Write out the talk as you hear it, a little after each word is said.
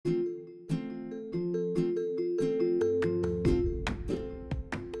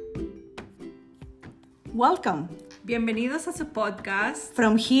Welcome. Bienvenidos a su podcast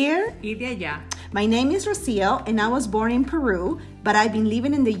From here, y de allá. my name is Rocio and I was born in Peru, but I've been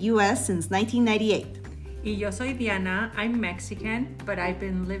living in the US since 1998. Y yo soy Diana. I'm Mexican, but I've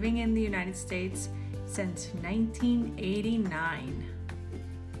been living in the United States since 1989.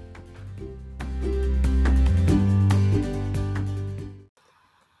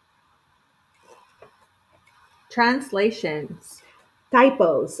 Translations.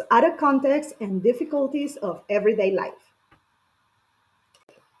 Typos, out of context and difficulties of everyday life.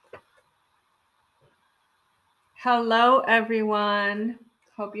 Hello, everyone.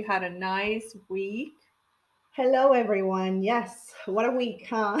 Hope you had a nice week. Hello, everyone. Yes, what a week,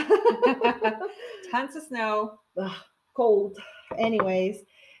 huh? Tons of snow. Ugh, cold. Anyways,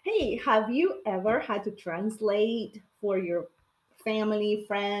 hey, have you ever had to translate for your family,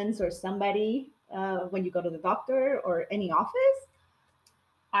 friends, or somebody when you go to the doctor or any office?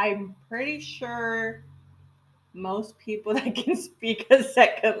 I'm pretty sure most people that can speak a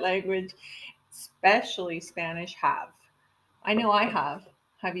second language, especially Spanish, have. I know I have.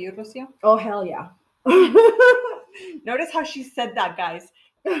 Have you, Rocio? Oh, hell yeah. Notice how she said that, guys.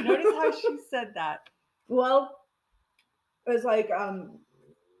 Notice how she said that. Well, it's like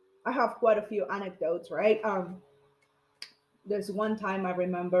I have quite a few anecdotes, right? There's one time I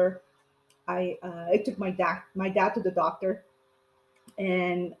remember I took my dad to the doctor,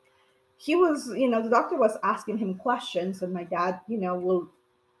 and he was, the doctor was asking him questions, and my dad, will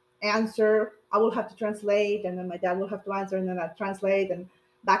answer. I will have to translate, and then my dad will have to answer, and then I translate and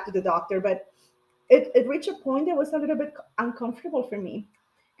back to the doctor. But it reached a point that was a little bit uncomfortable for me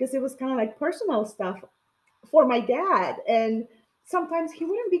because it was kind of like personal stuff for my dad, and sometimes he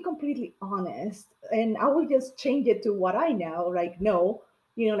wouldn't be completely honest, and I would just change it to what I know, like no,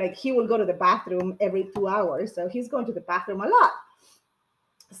 like he will go to the bathroom every 2 hours, so he's going to the bathroom a lot.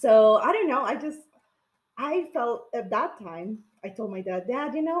 So I don't know, I felt at that time, I told my dad,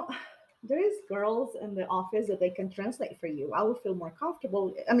 there is girls in the office that they can translate for you. I would feel more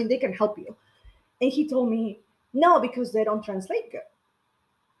comfortable. I mean, they can help you. And he told me, no, because they don't translate good.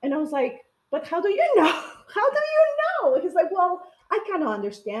 And I was like, but how do you know? How do you know? He's like, well, I kind of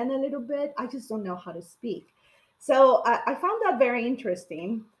understand a little bit. I just don't know how to speak. So I found that very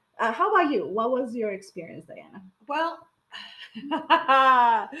interesting. How about you? What was your experience, Diana? Well,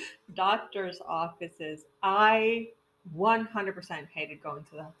 doctor's offices. I 100% hated going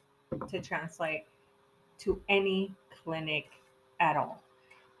to translate to any clinic at all,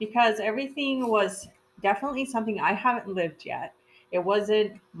 because everything was definitely something I haven't lived yet. It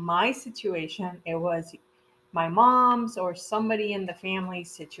wasn't my situation. It was my mom's or somebody in the family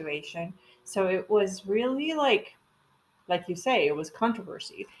situation. So it was really like you say, it was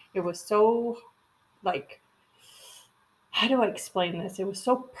controversy. It was so like, how do I explain this? It was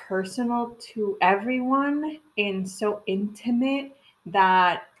so personal to everyone and so intimate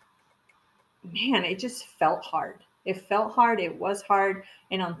that, man, it just felt hard. It felt hard. It was hard.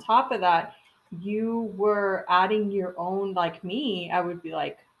 And on top of that, you were adding your own, like me, I would be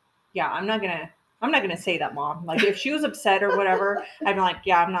like, yeah, I'm not gonna say that, Mom. Like if she was upset or whatever, I'd be like,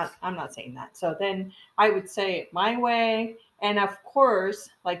 yeah, I'm not saying that. So then I would say it my way. And of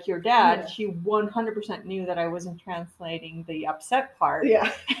course, like your dad, she 100% knew that I wasn't translating the upset part.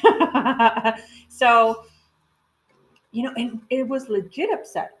 Yeah. So, and it was legit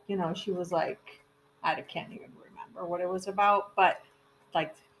upset. She was like, I can't even remember what it was about, but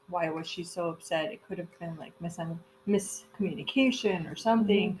like, why was she so upset? It could have been like miscommunication or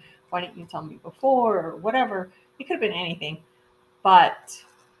something. Mm-hmm. Why didn't you tell me before or whatever? It could have been anything, but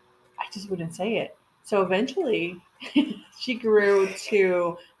I just wouldn't say it. So eventually she grew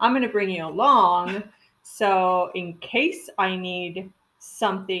to, I'm going to bring you along. So in case I need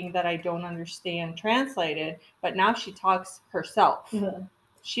something that I don't understand translated, but now she talks herself. Mm-hmm.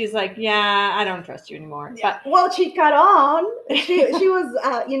 She's like, yeah, I don't trust you anymore. Yeah. But well, she caught on. She was,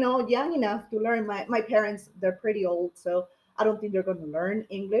 young enough to learn. My parents, they're pretty old, so I don't think they're going to learn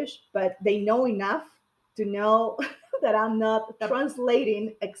English, but they know enough to know that I'm not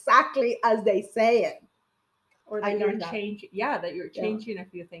translating exactly as they say it. Or that you're changing, that you're changing a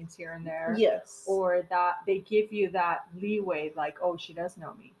few things here and there. Yes. Or that they give you that leeway, like, oh, she does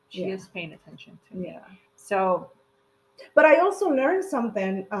know me. She is paying attention to me. Yeah. So. But I also learned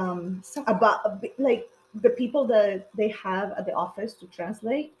something about like the people that they have at the office to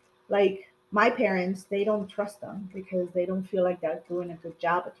translate. Like my parents, they don't trust them because they don't feel like they're doing a good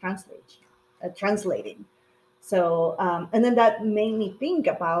job at translating. So, and then that made me think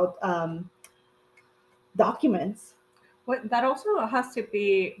about documents. What that also has to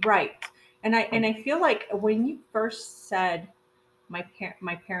be right. And I feel like when you first said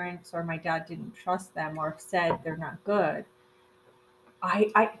my parents or my dad didn't trust them or said they're not good,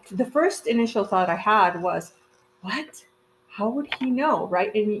 I the first initial thought I had was, what? How would he know,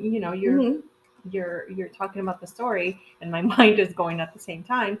 right? And Mm-hmm. you're talking about the story, and my mind is going at the same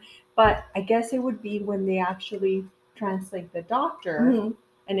time. But I guess it would be when they actually translate the doctor, Mm-hmm.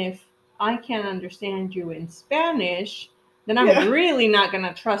 and if I can't understand you in Spanish, then I'm Yeah. really not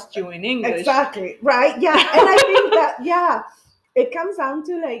gonna trust you in English. Exactly. Right. Yeah. And I think that, yeah, it comes down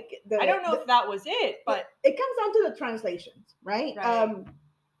to like I don't know if that was it, but it comes down to the translations, right? right,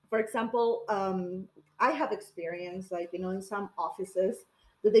 For example, I have experience, like, in some offices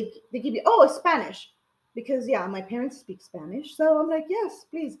that they give you, oh, Spanish, because yeah, my parents speak Spanish, so I'm like, yes,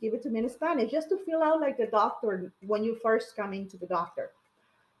 please give it to me in Spanish, just to fill out like the doctor when you first come into the doctor,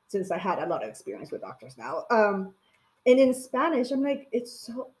 since I had a lot of experience with doctors now. And in Spanish, I'm like, it's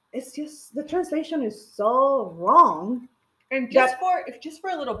just the translation is so wrong and that. just for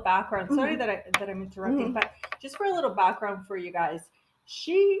a little background, sorry Mhm, that I'm interrupting, mhm, but just for a little background for you guys,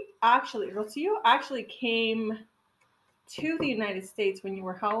 she actually Rocio actually came to the United States when you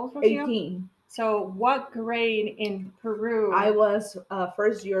were how old, Rocio? 18. So what grade in I Peru? was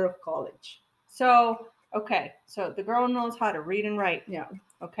first year of college. So okay, so the girl knows how to read and write. Yeah.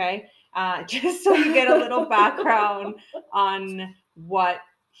 Okay, just so you get a little background on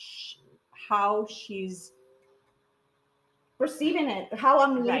how she's Perceiving it, how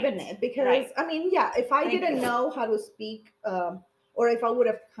I'm right, leaving it. Because, right. I mean, yeah, if I Thank didn't you. know how to speak, or if I would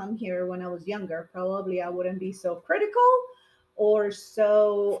have come here when I was younger, probably I wouldn't be so critical or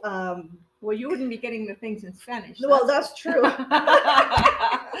so. Well, you wouldn't be getting the things in Spanish. Well, That's that's true.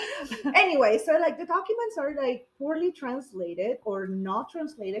 Anyway, so like the documents are like poorly translated or not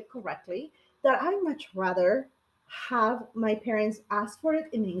translated correctly, that I much rather have my parents ask for it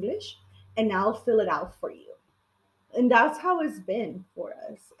in English and I'll fill it out for you. And that's how it's been for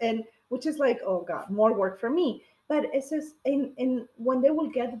us, and which is like, oh god, more work for me. But it's just in when they will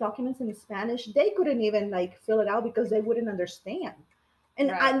get the documents in Spanish, they couldn't even like fill it out because they wouldn't understand. and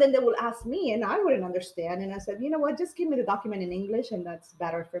right. and then they will ask me and I wouldn't understand, and I said, you know what, just give me the document in English, and that's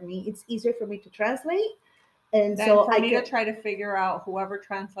better for me. It's easier for me to translate, and Then so for I me to could. try to figure out whoever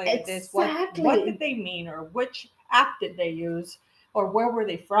translated this, what did Exactly. they mean, or which app did they use, or where were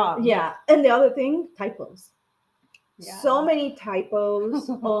they from? Yeah, and the other thing, typos. So Yeah. many typos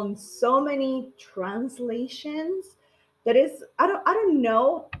on so many translations, that is, I don't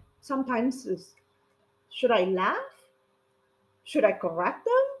know. Sometimes should I laugh, should I correct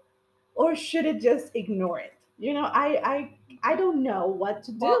them, or should I just ignore it? I don't know what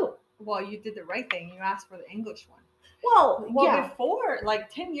to Well, do. well, you did the right thing. You asked for the English one. Well, Well, yeah. before, like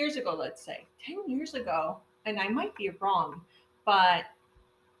 10 years ago, let's say, 10 years ago, and I might be wrong, but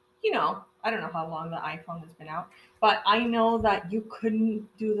I don't know how long the iPhone has been out, but I know that you couldn't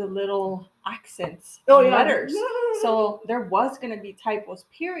do the little accents Oh on yeah. letters. So there was going to be typos,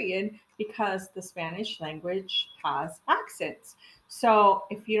 period, because the Spanish language has accents. So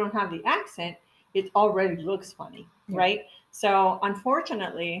if you don't have the accent, it already looks funny, Yeah. right? So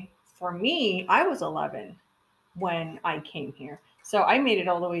unfortunately for me, I was 11 when I came here. So I made it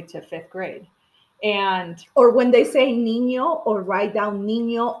all the way to fifth grade. And Or when they say niño, or write down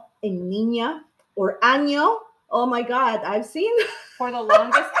niño and niña, or año. Oh my God, I've seen for the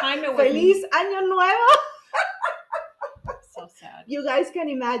longest time, it was Feliz Año Nuevo. so sad. You guys can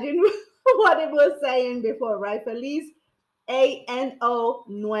imagine what it was saying before, right? Feliz ANO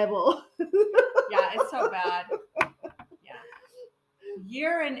Nuevo. Yeah, it's so bad. Yeah.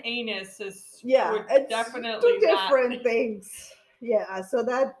 Year and anus Yeah, would it's two definitely not. different things. Yeah, so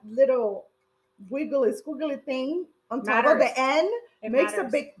that little wiggly squiggly thing on top of the Matters. N It makes a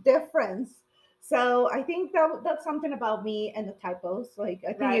matters. big difference. So I think that's something about me and the typos. Like,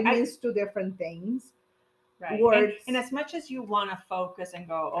 I think Right. it means two different things. Right. And Words. as much as you want to focus and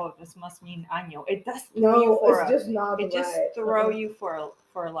go, oh, this must mean año, it does throw you No, for it's a just not it just right. throw you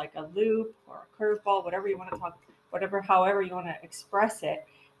for like a loop or a curveball, whatever you want to talk, whatever, however you want to express it.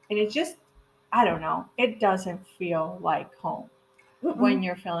 And it just, I don't know, it doesn't feel like home when Mm-mm.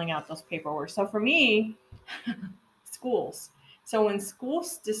 you're filling out those paperwork. So for me, schools. So when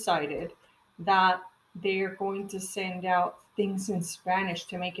schools decided that they're going to send out things in Spanish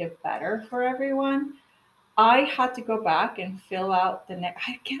to make it better for everyone, I had to go back and fill out the next.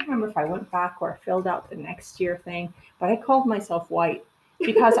 I can't remember if I went back or filled out the next year thing, but I called myself white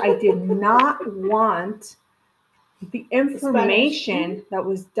because I did not want the Spanish. Mhm. information that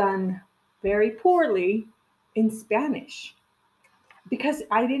was done very poorly in Spanish because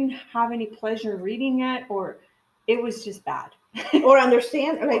I didn't have any pleasure reading it, or it was just bad. or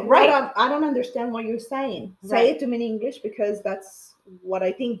understand, like, Right. I don't understand what you're saying. Say Right. it to me in English, because that's what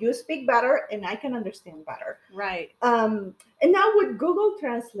I think you speak better and I can understand better. Right. And now with Google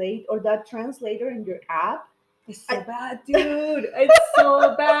Translate or that translator in your app, It's so bad, dude. It's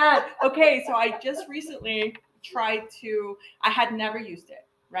so bad. Okay, so I just recently tried to, I had never used it,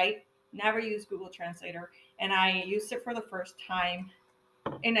 right? Never used Google Translator. And I used it for the first time.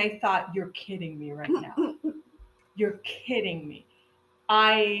 And I thought, you're kidding me right now. You're kidding me.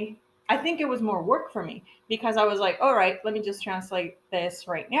 I think it was more work for me because I was like, all right, let me just translate this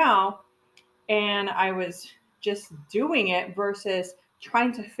right now. And I was just doing it versus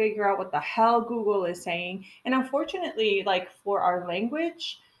trying to figure out what the hell Google is saying. And unfortunately, like for our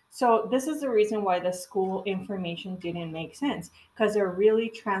language, so this is the reason why the school information didn't make sense, because they're really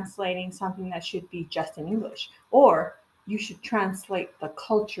translating something that should be just in English, or you should translate the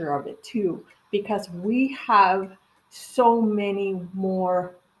culture of it too, because we have so many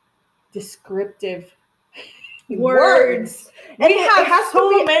more descriptive words. And We it have has to so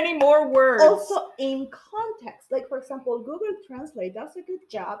be many more words. also in context. Like, for example, Google Translate does a good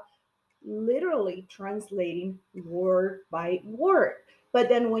job literally translating word by word. But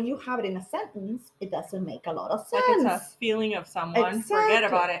then when you have it in a sentence, it doesn't make a lot of sense. Like it's a feeling of someone, forget Exactly.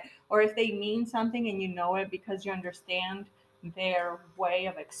 about it. Or if they mean something and you know it because you understand their way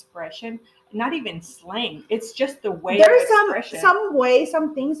of expression, not even slang, it's just the way There of are expression. some way,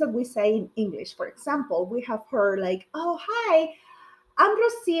 some things that we say in English. For example, we have heard like, "Oh, hi, I'm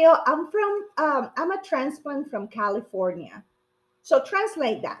Rocio. I'm a transplant from California." So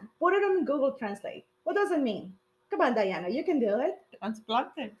translate that. Put it on Google Translate. What does it mean? Come on, Diana, you can do it.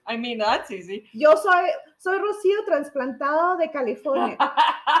 Transplante. I mean, that's easy. Yo soy Rocío trasplantado de California.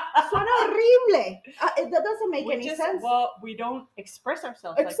 Suena horrible. That doesn't make any sense. Well, we don't express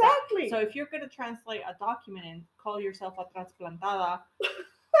ourselves Exactly. like that. So if you're going to translate a document and call yourself a transplantada,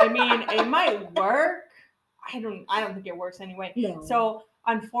 I mean, it might work. I don't think it works anyway. No. So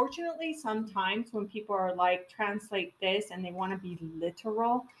unfortunately, sometimes when people are like, translate this and they want to be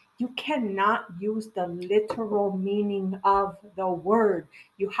literal, you cannot use the literal meaning of the word.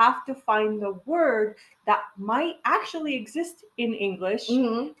 You have to find the word that might actually exist in English,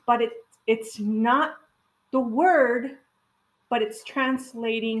 but it's not the word, but it's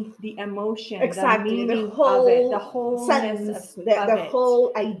translating the emotion, exactly, the meaning the whole of it, the whole sentence, the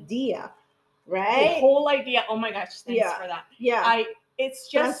whole idea, right? The whole idea. Oh my gosh, thanks for that. Yeah. It's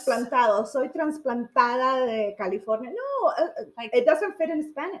just trasplantado. Soy transplantada de California. No, like, it doesn't fit in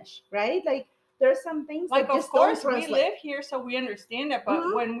Spanish, right? Like, there's some things like, that just of course, don't we translate. live here, so we understand it.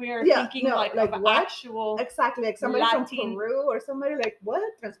 But when we are thinking no, like of what? actual, exactly, like somebody Latin from Peru or somebody like, what?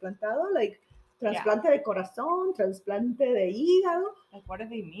 Transplantado? Like, trasplante de corazón, trasplante de hígado. Like, what do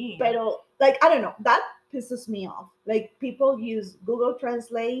they mean? Pero, like, I don't know. That pisses me off. Like, people use Google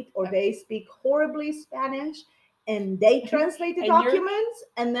Translate or they speak horribly Spanish and they translate the documents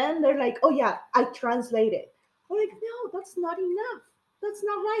and then they're like, oh yeah, I translated. We're like, no, that's not enough. That's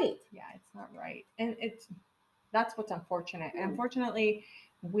not right. Yeah, it's not right. And that's what's unfortunate. And unfortunately,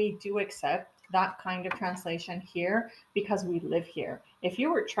 we do accept that kind of translation here because we live here. If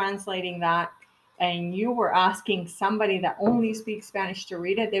you were translating that and you were asking somebody that only speaks Spanish to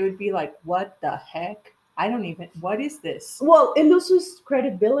read it, they would be like, what the heck? What is this? Well, it loses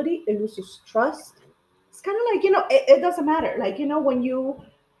credibility, it loses trust. It's kind of like, it doesn't matter. Like, when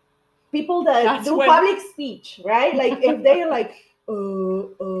people that do public speech, right? Like, if they're like,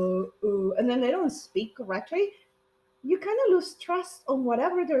 and then they don't speak correctly, you kind of lose trust on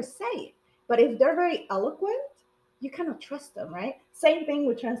whatever they're saying. But if they're very eloquent, you kind of trust them, right? Same thing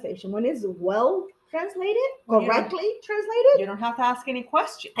with translation. When it's well translated, correctly translated, you don't have to ask any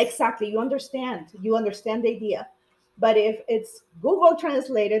questions. Exactly. You understand the idea. But if it's Google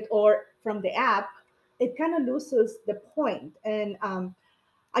translated or from the app, it kind of loses the point. And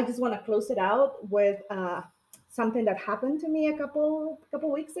I just want to close it out with something that happened to me a couple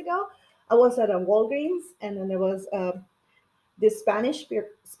weeks ago. I was at a Walgreens, and then there was this Spanish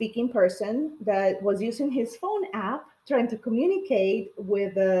speaking person that was using his phone app trying to communicate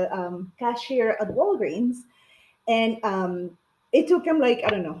with the cashier at Walgreens. And it took him like, I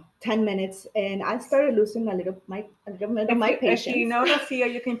don't know, 10 minutes. And I started losing a little bit of my patience. If you know Lucia,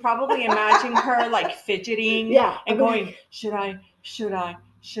 you can probably imagine her like fidgeting and going, should I?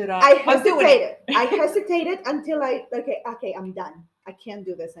 I hesitated until okay, I'm done. I can't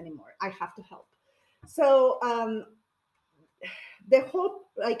do this anymore. I have to help. So the whole,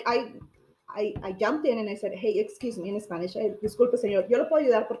 like, I jumped in and I said, hey, excuse me, in Spanish, disculpe señor, yo lo puedo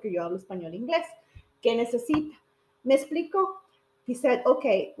ayudar porque yo hablo español e inglés. ¿Qué necesita? ¿Me explico? He said,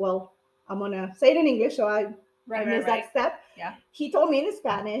 okay, well, I'm going to say it in English, so I missed that step. Yeah. He told me in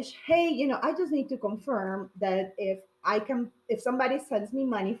Spanish, hey, I just need to confirm that if somebody sends me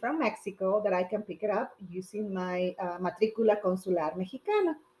money from Mexico, that I can pick it up using my matrícula consular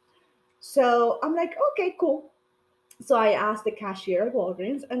mexicana. So I'm like, okay, cool. So I asked the cashier at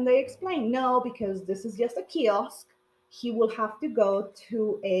Walgreens, and they explained, no, because this is just a kiosk. He will have to go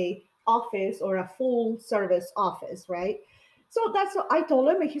to a office or a full service office, right? So that's what I told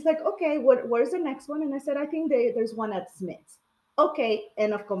him, and he's like, okay, where's the next one? And I said, I think there's one at Smith's. Okay,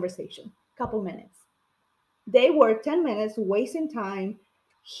 end of conversation. Couple minutes. They were 10 minutes wasting time.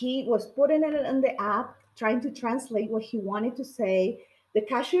 He was putting it in the app, trying to translate what he wanted to say. The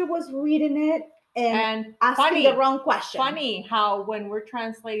cashier was reading it and asking the wrong question. Funny how when we're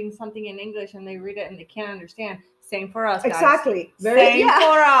translating something in English and they read it and they can't understand. Same for us, guys. Exactly. Same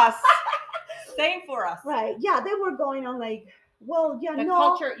for us. Same for us. Right. Yeah, they were going on like, well, yeah, the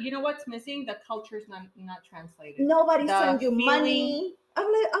culture. You know what's missing? The culture's not translated. Nobody sent you money. I'm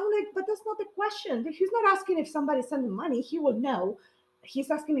like, but that's not the question. He's not asking if somebody sent him money. He will know. He's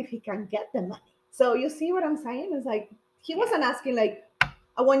asking if he can get the money. So you see what I'm saying? It's like he wasn't asking like,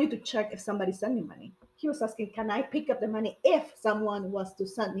 I want you to check if somebody sent me money. He was asking, can I pick up the money if someone was to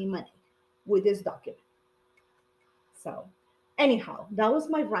send me money with this document? So anyhow, that was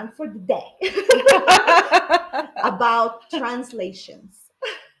my rant for the day about translations.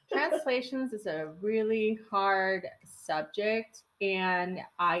 Translations is a really hard subject, and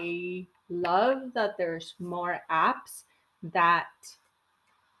I love that there's more apps that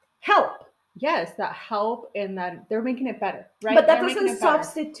help. Yes, that help, and that they're making it better, right? But that doesn't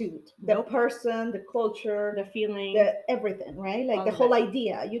substitute the person, the culture, the feeling, everything, right? Like the whole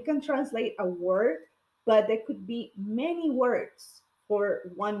idea. You can translate a word, but there could be many words for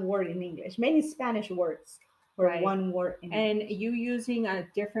one word in English, many Spanish words for one word in English. And you using a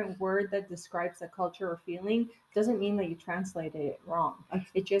different word that describes a culture or feeling doesn't mean that you translated it wrong.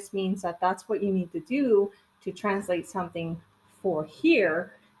 It just means that that's what you need to do to translate something for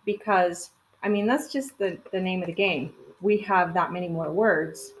here, because I mean, that's just the name of the game. We have that many more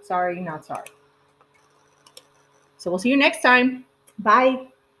words. Sorry, not sorry. So we'll see you next time. Bye.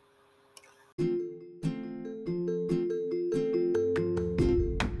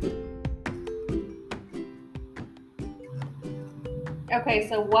 Okay,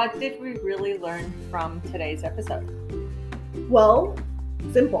 so what did we really learn from today's episode? Well,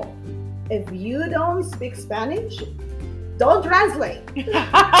 simple. If you don't speak Spanish, don't translate.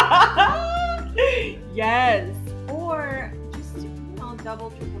 Yes. Or just,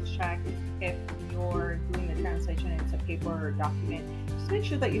 double, triple check if you're doing the translation and it's a paper or document. Just make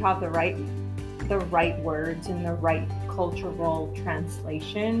sure that you have the right words and the right cultural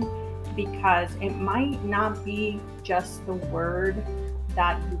translation, because it might not be just the word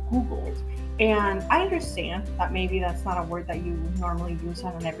that you Googled. And I understand that maybe that's not a word that you normally use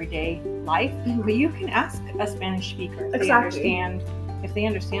on an everyday life, but you can ask a Spanish speaker if they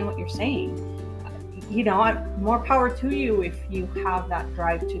understand what you're saying. More power to you if you have that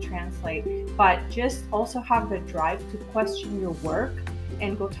drive to translate, but just also have the drive to question your work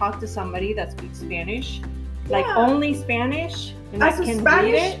and go talk to somebody that speaks Spanish, like only Spanish. And as a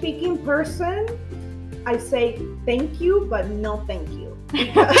Spanish speaking person, I say thank you, but no thank you.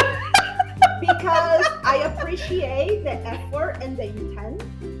 Because I appreciate the effort and the intent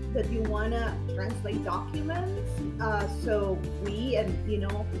that you want to translate documents, so we and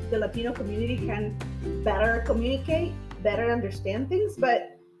the Latino community can better communicate, better understand things.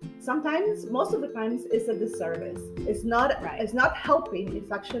 But sometimes, most of the times, it's a disservice. It's not helping.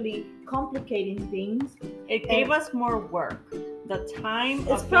 It's actually complicating things. It gave us more work. The time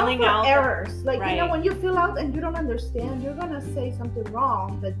of filling out errors. Like when you fill out and you don't understand, you're gonna say something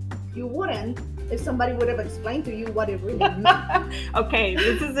wrong that you wouldn't if somebody would have explained to you what it really meant. Okay,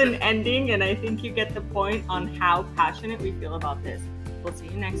 this is an ending, and I think you get the point on how passionate we feel about this. We'll see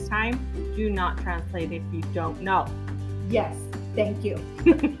you next time. Do not translate if you don't know. Yes, thank you.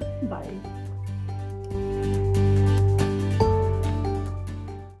 Bye.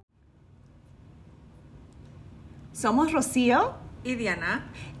 Somos Rocío y Diana,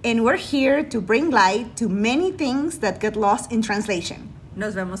 and we're here to bring light to many things that get lost in translation.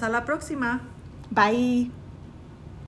 Nos vemos a la próxima. Bye.